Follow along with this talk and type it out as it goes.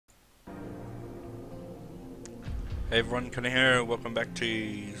Hey everyone, Connie here. Welcome back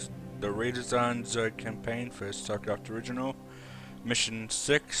to the Redesigned Zerg campaign for Starcraft Original. Mission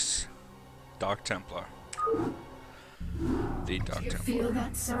 6, Dark Templar. The Dark Do you Templar. feel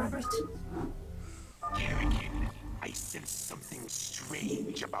that, Cerebrit? Kerrigan, I sense something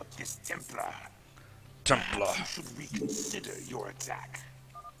strange about this Templar. Templar. Perhaps you should reconsider your attack.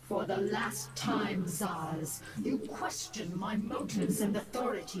 For the last time, Zaz, you question my motives and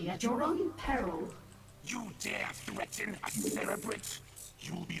authority at your own peril. You dare threaten a Cerebrit?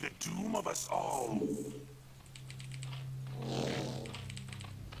 You'll be the doom of us all.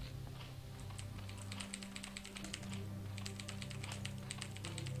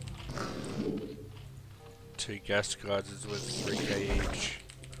 Two gas guards with 3k each.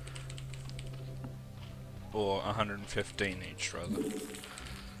 Or 115 each, rather.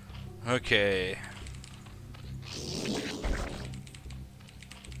 Okay.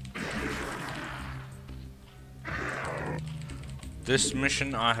 This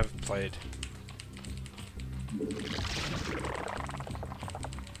mission I have played.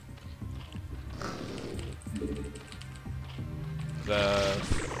 The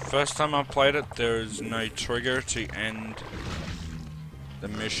first time I played it, there is no trigger to end the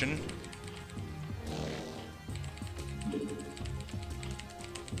mission.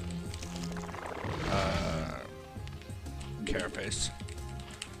 Carapace.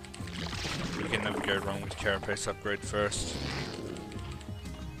 You can never go wrong with Carapace upgrade first.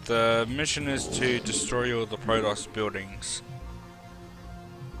 The mission is to destroy all the Protoss buildings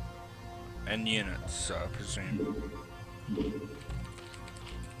and units, I presume.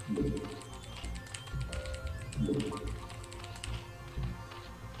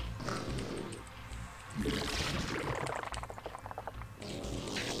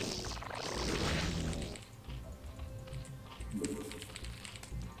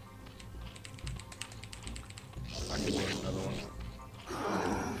 I can do another one.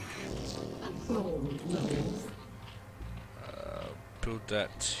 Build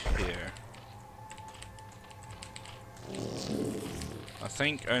that here. I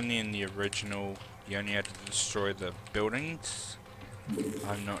think only in the original you only had to destroy the buildings.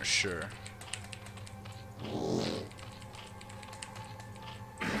 I'm not sure.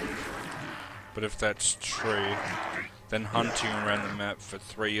 But if that's true, then hunting around the map for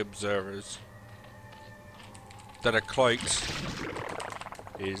 3 observers that are cloaked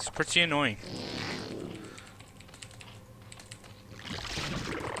is pretty annoying.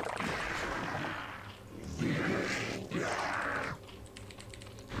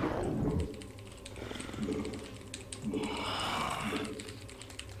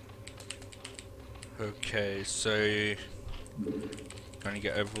 Okay, so gonna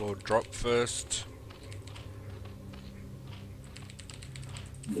get Overlord drop first.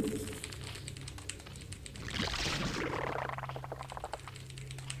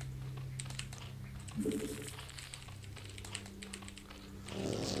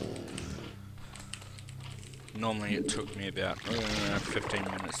 Normally it took me about 15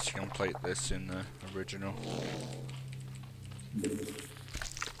 minutes to complete this in the original.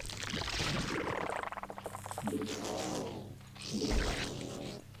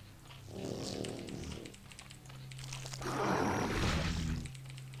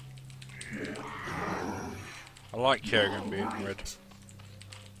 I like Kerrigan being red.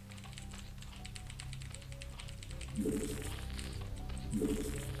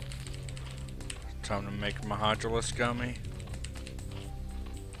 Time to make my Hydralisk army.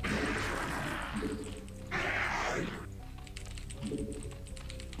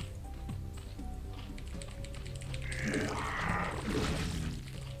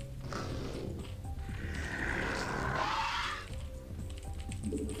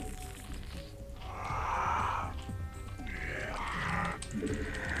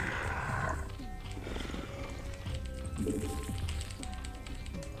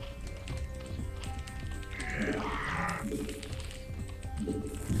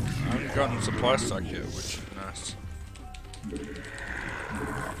 I haven't gotten supply stock yet, which is nice. We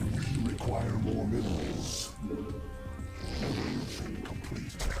require more minerals. Evolution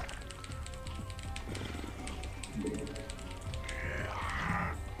complete.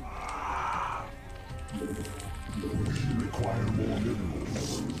 We require more minerals.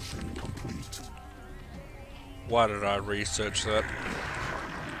 Evolution complete. Why did I research that?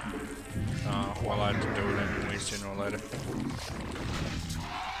 Well, I had to do it anyway sooner or later.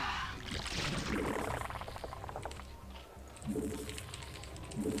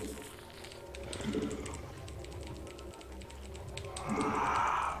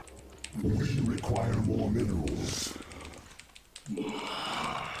 We require more minerals.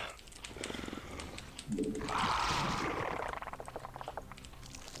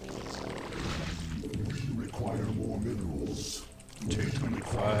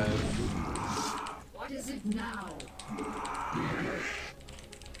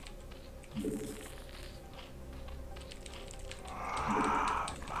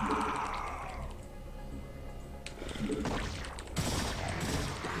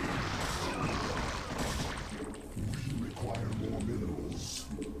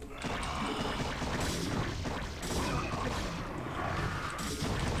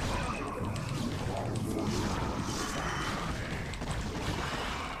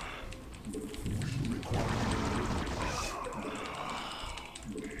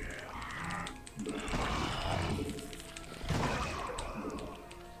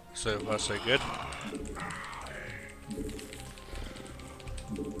 So far so good.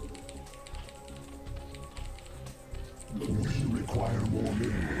 Require more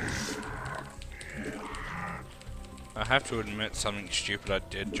minerals. I have to admit something stupid I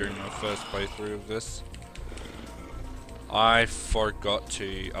did during my first playthrough of this. I forgot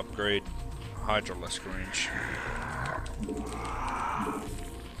to upgrade Hydralisk range.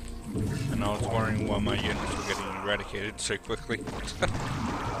 And I was wondering why my units were getting eradicated so quickly.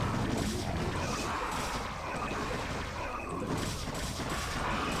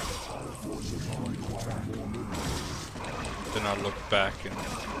 Then I looked back and...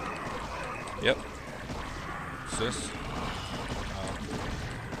 Yep. What's this?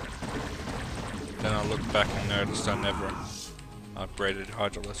 Then I looked back and noticed I never upgraded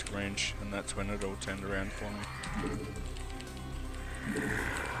Hydralisk range, and that's when it all turned around for me.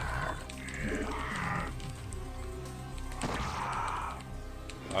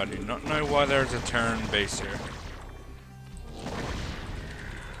 I do not know why there's a Terran base here.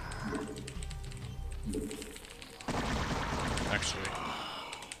 Actually.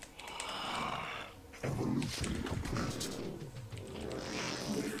 Evolution complete.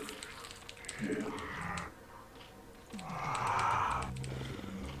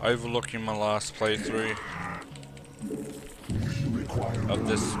 Overlooking my last playthrough of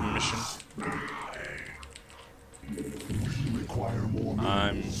this mission,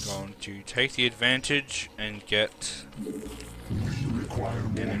 I'm going to take the advantage and get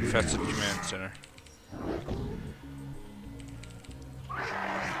an infested command center.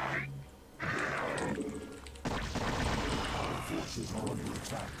 Forces are under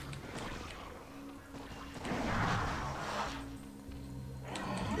attack.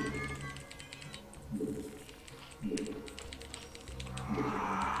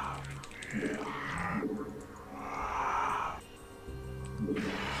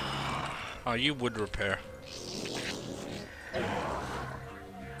 Oh, you would repair.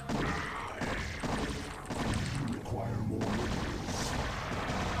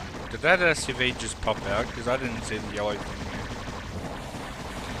 Did that SUV just pop out? Because I didn't see the yellow thing here.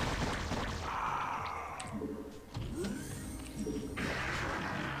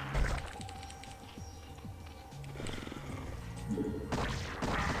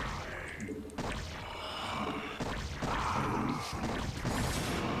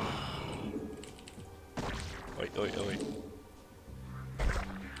 Oi, oi, oi.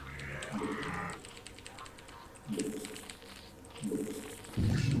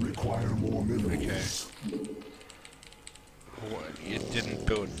 Require more minerals. Okay. What? It didn't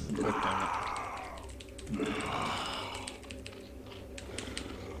build. God damn it.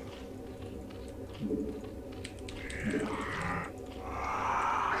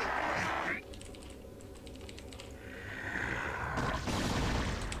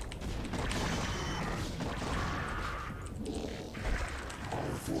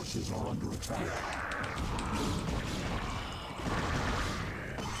 Our forces are under attack.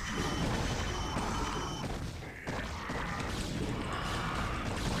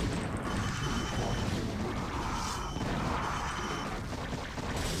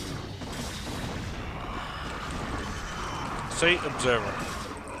 See, observer.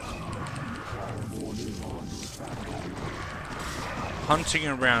 Hunting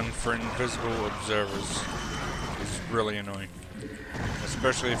around for invisible observers is really annoying.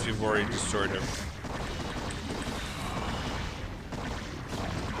 Especially if you've already destroyed everything.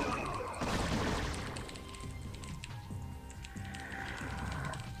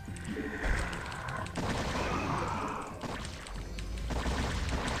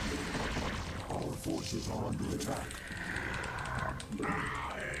 Our forces are under attack.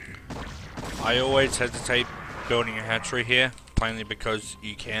 I always hesitate building a hatchery here, plainly because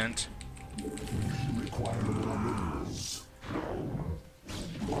you can't. Require more minerals.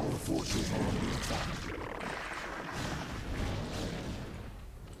 Our forces are under attack.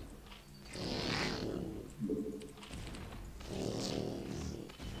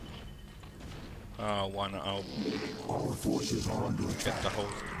 Oh, why not? I'll Our forces are under get attack. the whole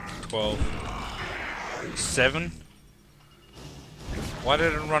 12. 7? Why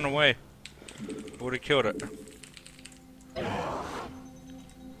did it run away? I would have killed it. Oh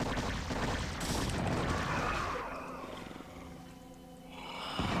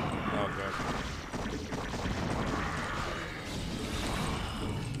god.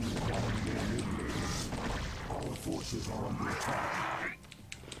 Our forces are under attack.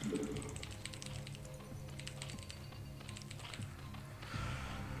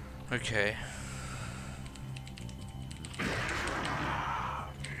 Okay.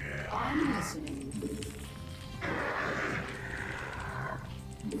 I'm listening.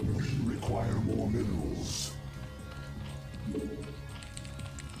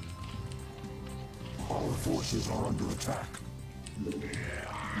 forces are under attack.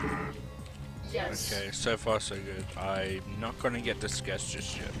 Yes. Okay, so far so good. I'm not gonna get this guess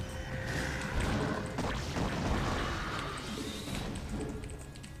just yet.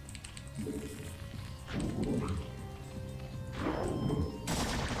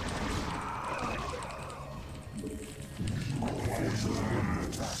 Forces are under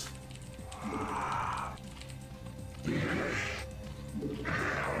attack.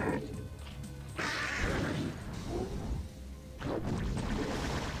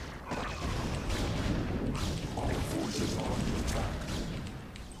 Our forces are under attack.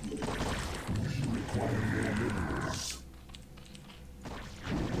 Require more minerals.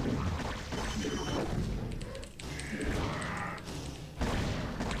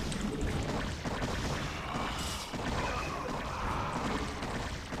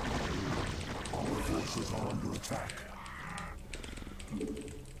 Our forces are under attack.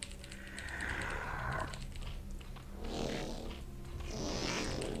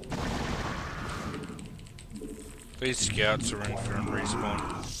 These scouts are in for a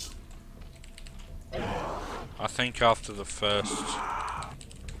respawn. I think after the first...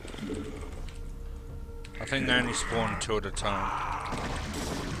 I think they only spawn 2 at a time.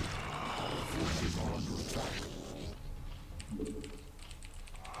 Forces are under attack.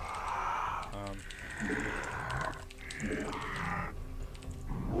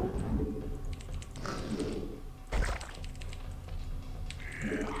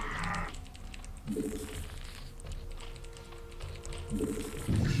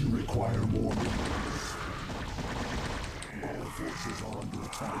 Require more minerals. Our forces are under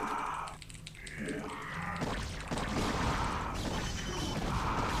attack.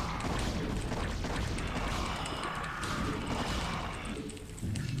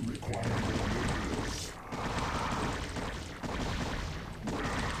 Require more minerals.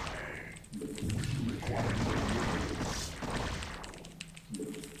 Require more minerals.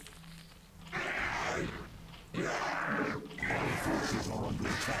 Our forces are under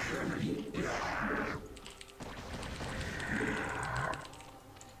attack.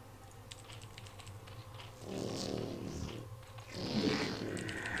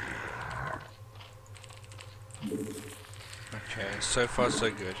 Okay, so far so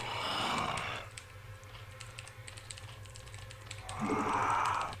good.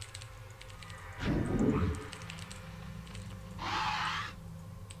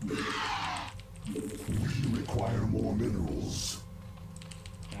 Require more minerals.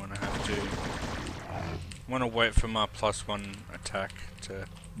 I'm gonna have to... I'm gonna wait for my +1 attack to...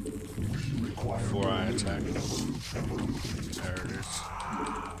 Require before I more attack. minerals. There it is.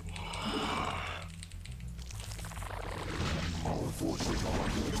 Our forces are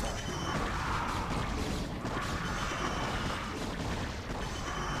under attack.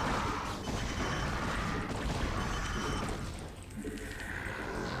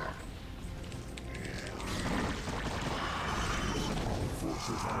 Our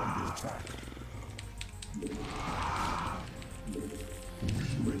forces are under attack.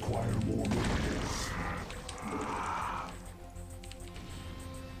 Require more minerals.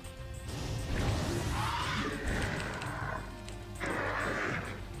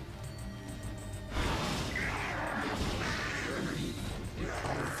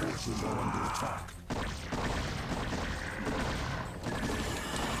 Our forces are under attack.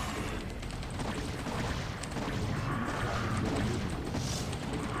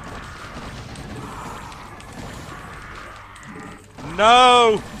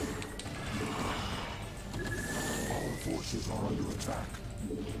 No! Our forces are under attack.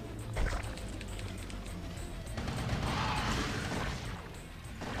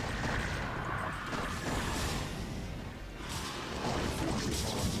 Our forces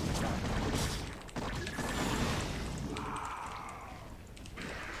are under attack.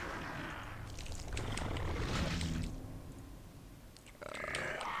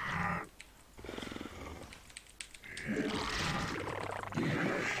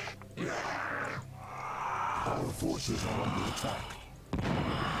 Our forces are under attack.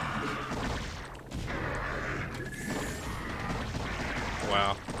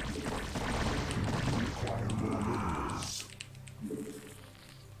 Wow. Require more minerals.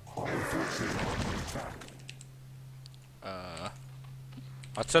 Our forces are under attack.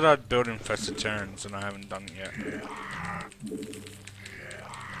 I said I'd build infested terrains and I haven't done it yet.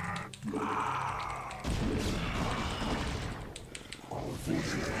 Our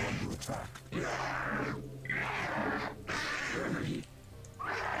forces are under attack.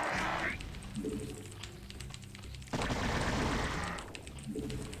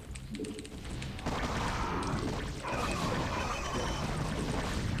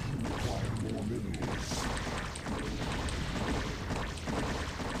 Require more minerals.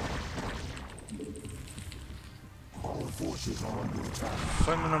 forces are under attack.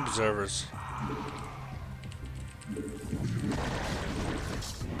 Flaming observers.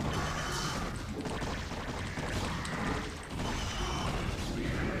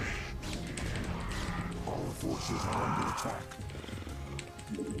 Our forces are under attack.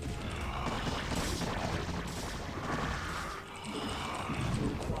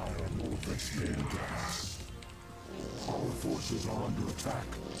 Require more Redesigned gas. Our forces are under attack.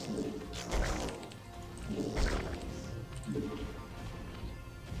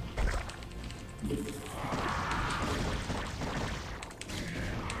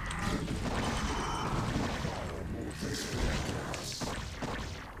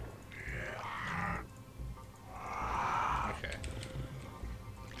 Okay.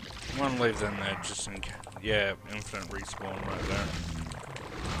 I'm gonna leave them there just in case. Yeah, infinite respawn right there.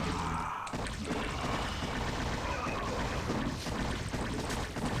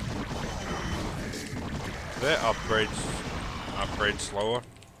 Their upgrade slower.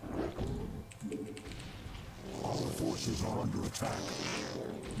 Our forces are under attack.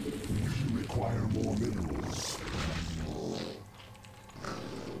 Require more minerals.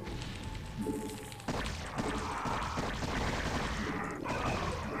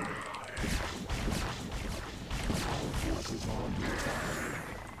 Our forces are under attack.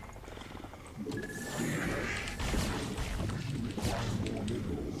 Require more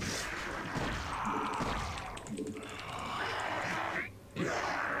minerals.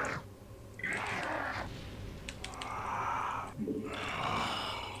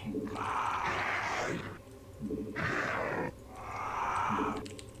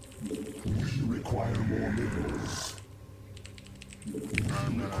 Require more minerals.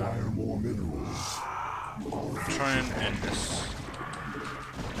 Require more minerals. Try and end this.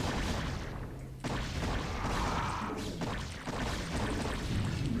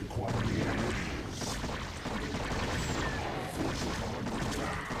 Require more minerals. Forces are under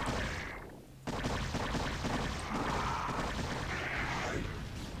attack.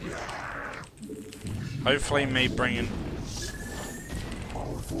 Hopefully me bringing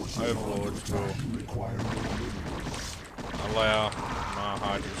Our forces overlords will require more minerals. allow my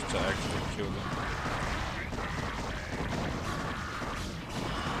Hydras to actually kill them.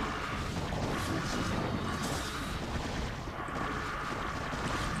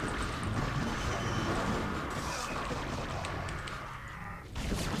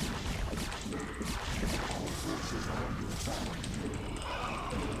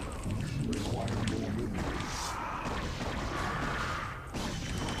 Require more minerals.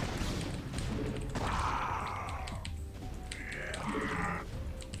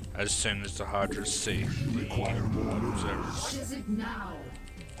 As soon as the Hydras see the Require more minerals. observers. What is it now?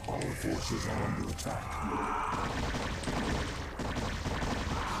 Our forces are under attack.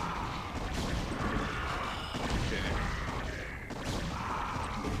 Okay.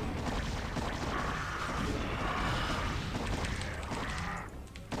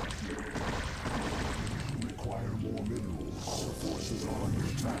 Require more minerals. Our forces are under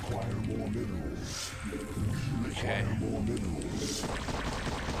attack. Require more minerals. Okay. Require more minerals.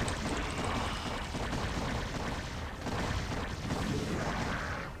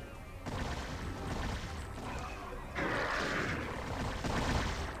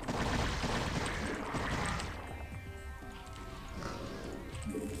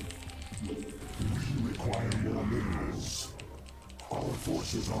 Require more minerals. Our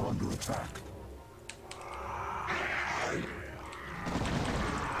forces are under attack.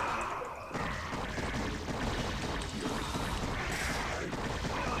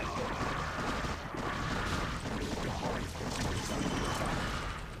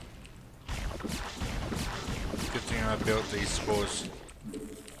 Good thing I built these spores.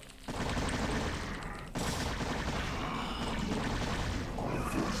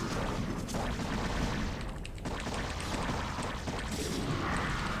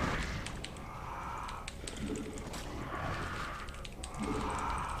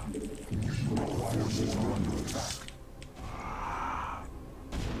 Require more under attack.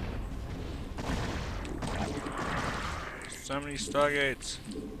 So many Stargates.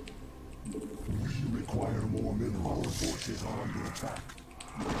 Require more minerals. Our forces are under attack.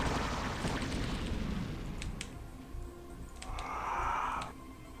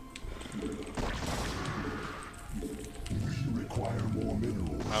 Require more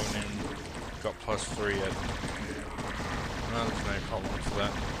minerals. I haven't even got +3 yet. No, there's no problem for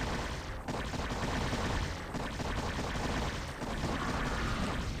that.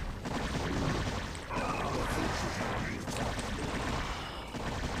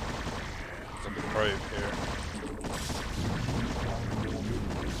 There's a probe here. Require more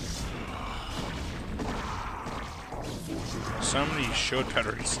minerals. Our forces so many shield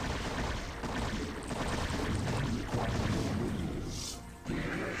batteries.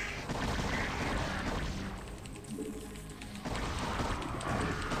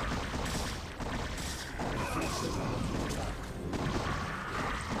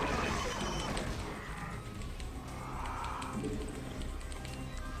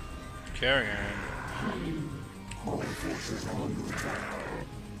 Carry on.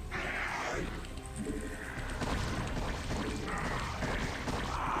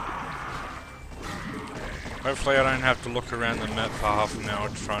 Hopefully I don't have to look around the map for half an hour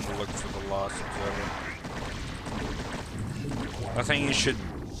trying to look for the last observer. I think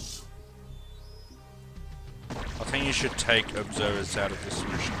you should take observers out of this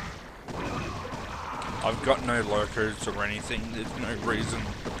mission. I've got no lurkers or anything. There's no reason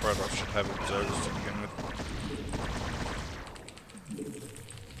the Protoss should have observers to begin with.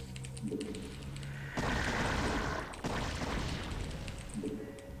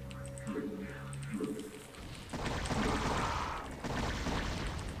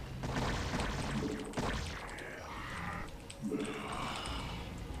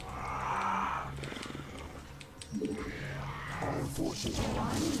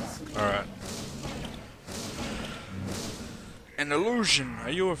 Alright. An illusion.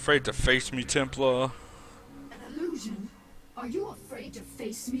 Are you afraid to face me, Templar? An illusion? Are you afraid to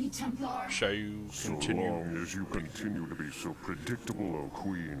face me, Templar? Shall you continue? So long as you continue to be so predictable, O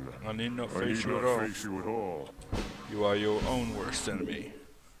Queen. I need not I face need you at not all. face you at all. You are your own worst enemy.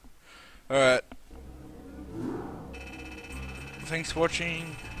 Alright. Thanks for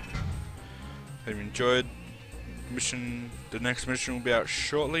watching. Hope you enjoyed. The next mission will be out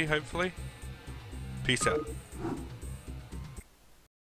shortly, hopefully. Peace out.